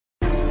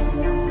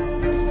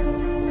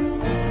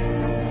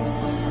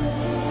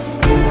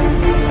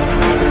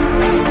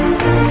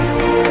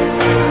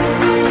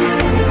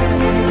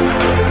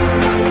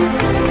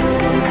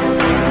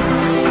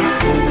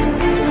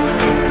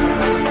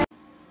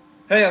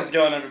Hey, how's it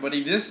going,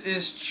 everybody? This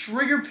is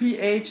Trigger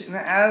PH, and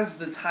as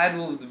the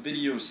title of the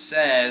video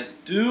says,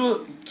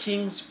 do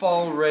King's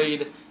Fall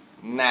raid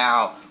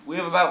now. We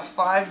have about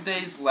 5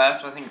 days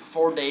left. I think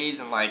 4 days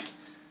and like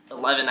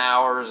 11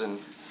 hours and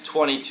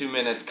 22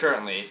 minutes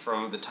currently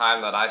from the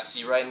time that I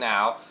see right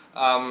now.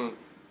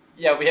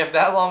 Yeah, we have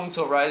that long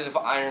until Rise of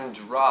Iron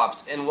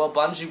drops, and well,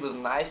 Bungie was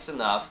nice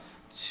enough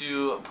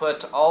to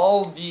put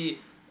all the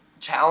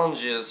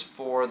challenges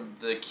for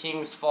the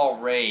King's Fall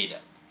raid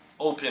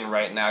open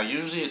right now.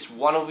 Usually it's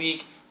one a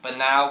week, but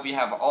now we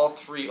have all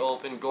three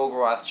open: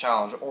 Golgoroth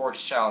Challenge,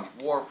 Oryx Challenge,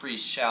 War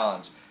Priest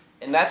Challenge.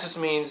 And that just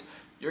means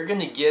you're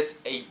gonna get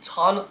a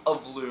ton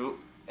of loot,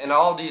 and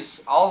all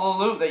the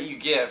loot that you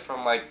get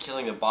from like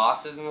killing the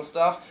bosses and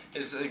stuff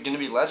is gonna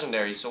be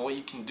legendary. So what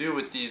you can do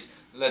with these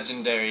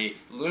legendary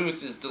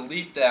loots is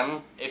delete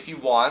them if you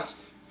want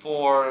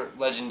for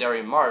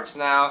legendary marks.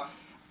 Now,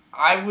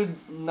 I would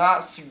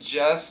not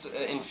suggest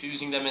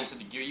infusing them into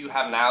the gear you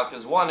have now,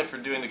 because one, if you're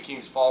doing the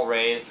King's Fall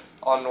raid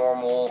on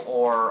normal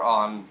or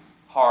on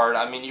hard,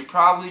 I mean, you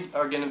probably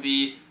are going to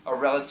be a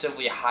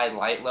relatively high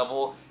light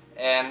level,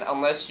 and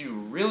unless you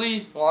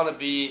really want to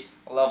be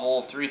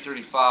level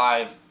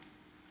 335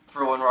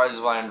 for when Rise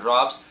of Iron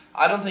drops,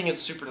 I don't think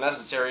it's super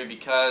necessary,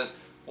 because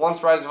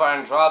once Rise of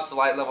Iron drops, the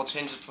light level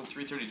changes from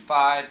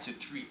 335 to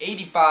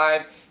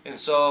 385, and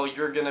so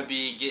you're going to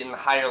be getting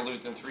higher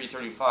loot than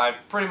 335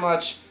 pretty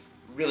much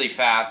really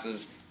fast,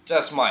 is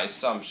just my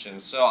assumption.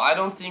 So I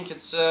don't think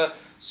it's a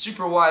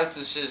super wise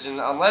decision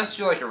unless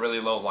you're like a really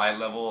low light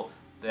level.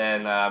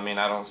 Then I mean,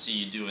 I don't see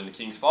you doing the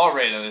King's Fall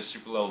raid at a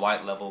super low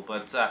light level.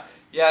 But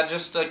yeah,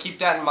 just keep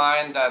that in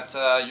mind, that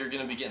you're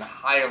gonna be getting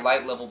higher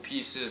light level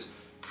pieces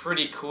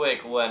pretty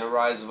quick when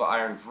Rise of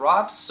Iron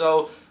drops.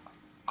 So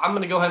I'm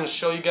gonna go ahead and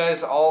show you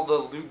guys all the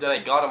loot that I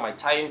got on my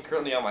Titan,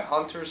 currently on my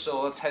Hunter.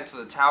 So let's head to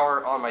the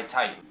tower on my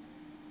Titan.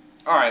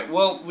 Alright,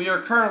 well, we are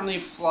currently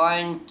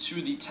flying to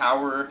the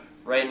tower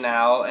right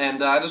now,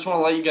 and I just want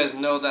to let you guys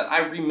know that I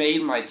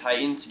remade my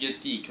Titan to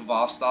get the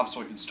Khvostov, so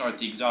I can start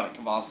the exotic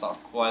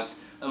Khvostov quest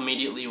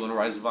immediately when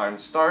Rise of Iron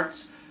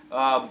starts.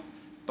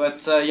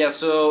 Yeah,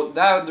 so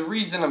the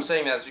reason I'm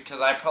saying that is because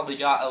I probably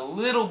got a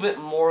little bit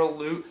more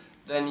loot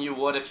than you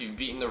would if you've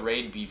beaten the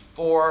raid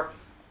before,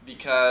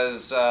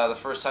 because the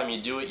first time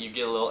you do it, you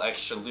get a little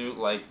extra loot,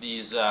 like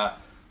these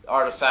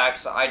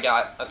artifacts. I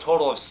got a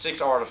total of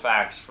 6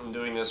 artifacts from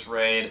doing this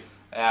raid,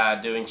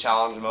 doing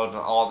challenge mode and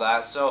all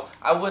that. So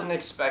I wouldn't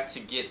expect to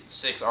get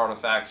 6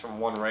 artifacts from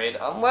one raid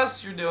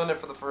unless you're doing it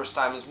for the first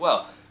time as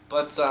well.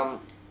 But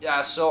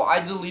yeah, so I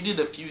deleted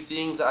a few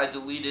things. I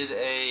deleted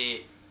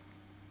a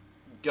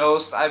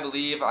ghost, I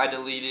believe. I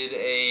deleted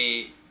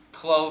a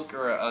cloak,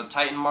 or a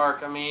Titan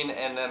mark, I mean,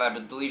 and then I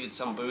deleted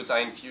some boots. I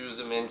infused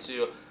them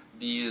into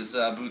these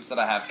boots that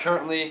I have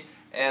currently.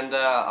 And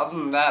other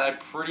than that, I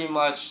pretty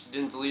much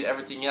didn't delete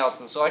everything else.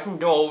 And so I can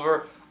go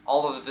over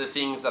all of the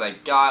things that I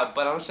got,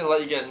 but I'm just going to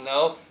let you guys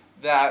know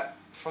that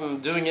from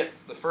doing it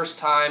the first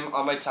time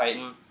on my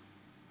Titan,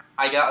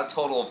 I got a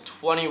total of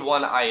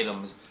 21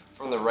 items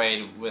from the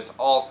raid with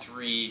all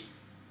 3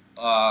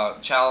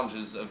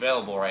 challenges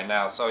available right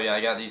now. So yeah,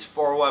 I got these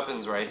 4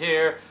 weapons right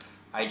here.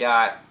 I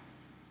got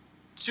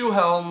 2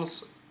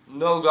 helms,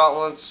 no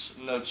gauntlets,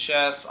 no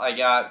chests. I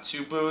got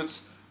 2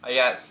 boots. I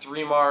got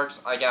 3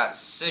 marks, I got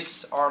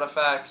 6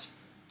 artifacts,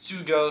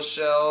 2 ghost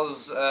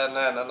shells, and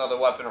then another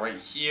weapon right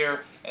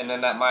here, and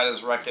then that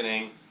Midas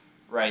Reckoning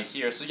right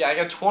here. So yeah, I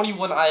got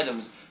 21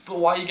 items, but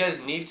why you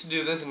guys need to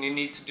do this, and you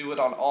need to do it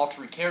on all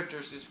 3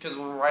 characters, is because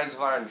when Rise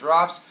of Iron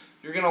drops,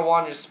 you're going to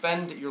want to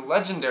spend your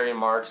legendary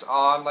marks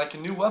on like a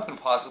new weapon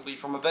possibly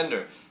from a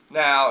vendor.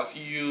 Now, if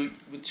you,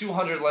 with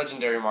 200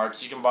 legendary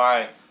marks, you can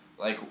buy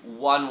like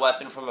 1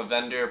 weapon from a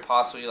vendor,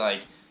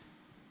 possibly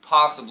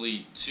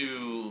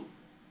 2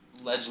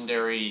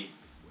 legendary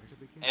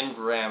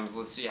engrams.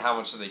 Let's see, how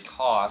much do they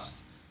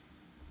cost?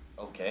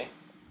 Okay.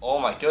 Oh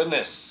my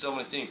goodness, so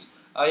many things.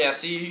 Oh yeah,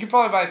 see, you can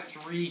probably buy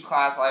 3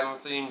 class item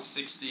things,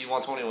 60,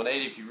 120,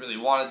 180 if you really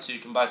wanted to. You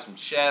can buy some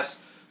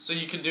chests. So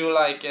you could do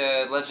like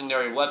a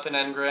legendary weapon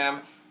engram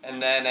and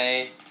then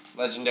a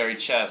legendary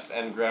chest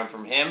engram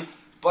from him.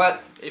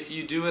 But if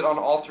you do it on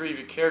all 3 of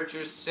your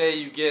characters, say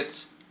you get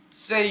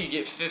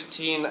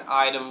 15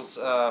 items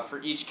for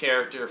each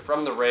character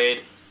from the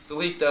raid,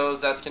 delete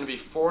those, that's going to be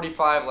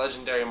 45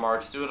 legendary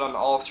marks. Do it on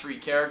all 3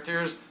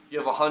 characters. You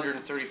have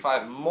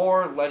 135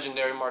 more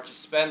legendary marks to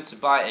spend to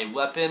buy a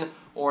weapon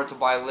or to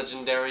buy a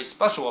legendary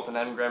special weapon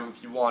engram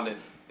if you want it.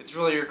 It's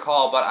really your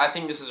call, but I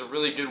think this is a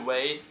really good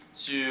way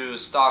to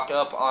stock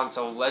up on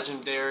some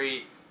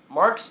legendary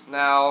marks.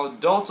 Now,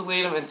 don't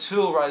delete them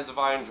until Rise of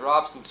Iron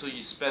drops, until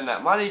you spend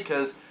that money,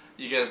 because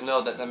you guys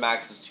know that the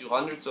max is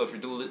 200, so if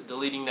you're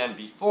deleting them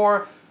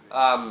before,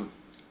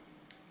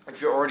 if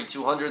you're already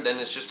 200, then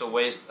it's just a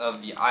waste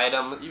of the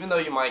item, even though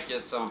you might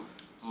get some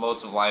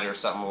motes of light or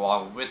something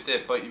along with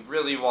it, but you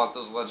really want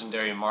those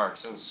legendary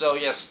marks. And so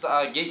yes,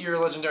 get your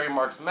legendary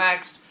marks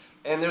maxed,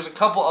 and there's a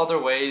couple other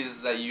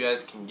ways that you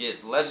guys can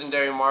get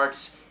legendary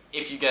marks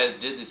if you guys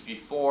did this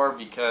before,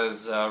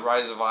 because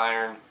Rise of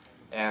Iron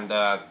and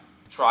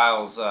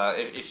trials.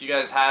 If you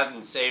guys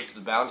hadn't saved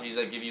the bounties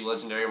that give you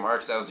legendary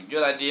marks, that was a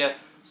good idea.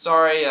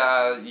 Sorry,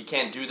 you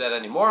can't do that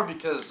anymore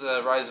because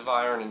Rise of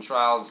Iron and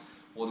Trials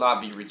will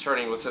not be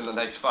returning within the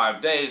next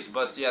 5 days.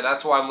 But yeah,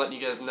 that's why I'm letting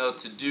you guys know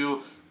to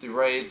do the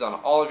raids on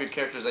all of your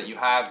characters that you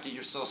have. Get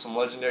yourself some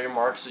legendary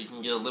marks so you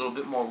can get a little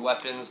bit more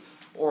weapons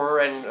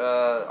or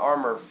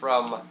armor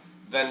from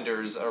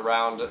vendors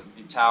around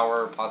the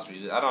tower.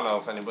 Possibly, I don't know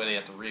if anybody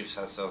at the reefs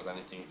sells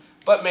anything,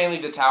 but mainly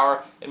the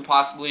tower and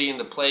possibly in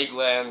the Plague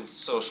Lands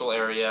social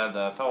area,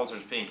 the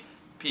Felwinter's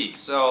Peak.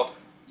 So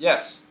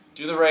yes,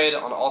 do the raid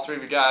on all 3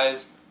 of you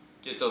guys.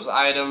 Get those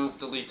items,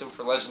 delete them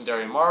for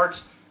legendary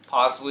marks.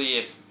 Possibly,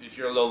 if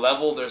you're low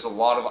level, there's a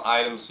lot of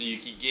items, so you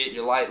could get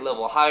your light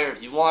level higher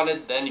if you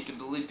wanted. Then you can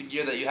delete the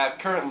gear that you have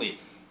currently.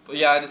 But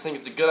yeah, I just think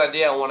it's a good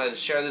idea. I wanted to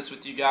share this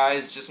with you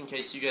guys, just in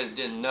case you guys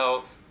didn't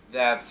know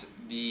that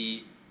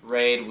the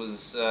raid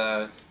was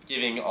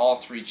giving all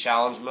 3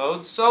 challenge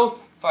modes.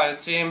 So find a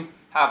team,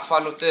 have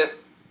fun with it.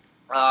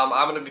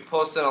 I'm going to be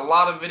posting a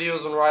lot of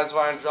videos when Rise of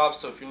Iron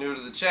drops, so if you're new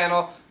to the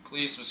channel,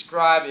 please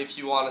subscribe if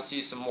you want to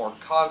see some more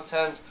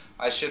content.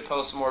 I should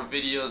post more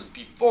videos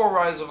before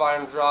Rise of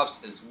Iron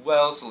drops as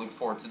well, so look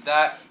forward to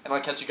that. And I'll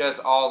catch you guys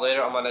all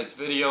later on my next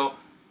video.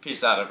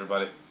 Peace out,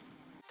 everybody.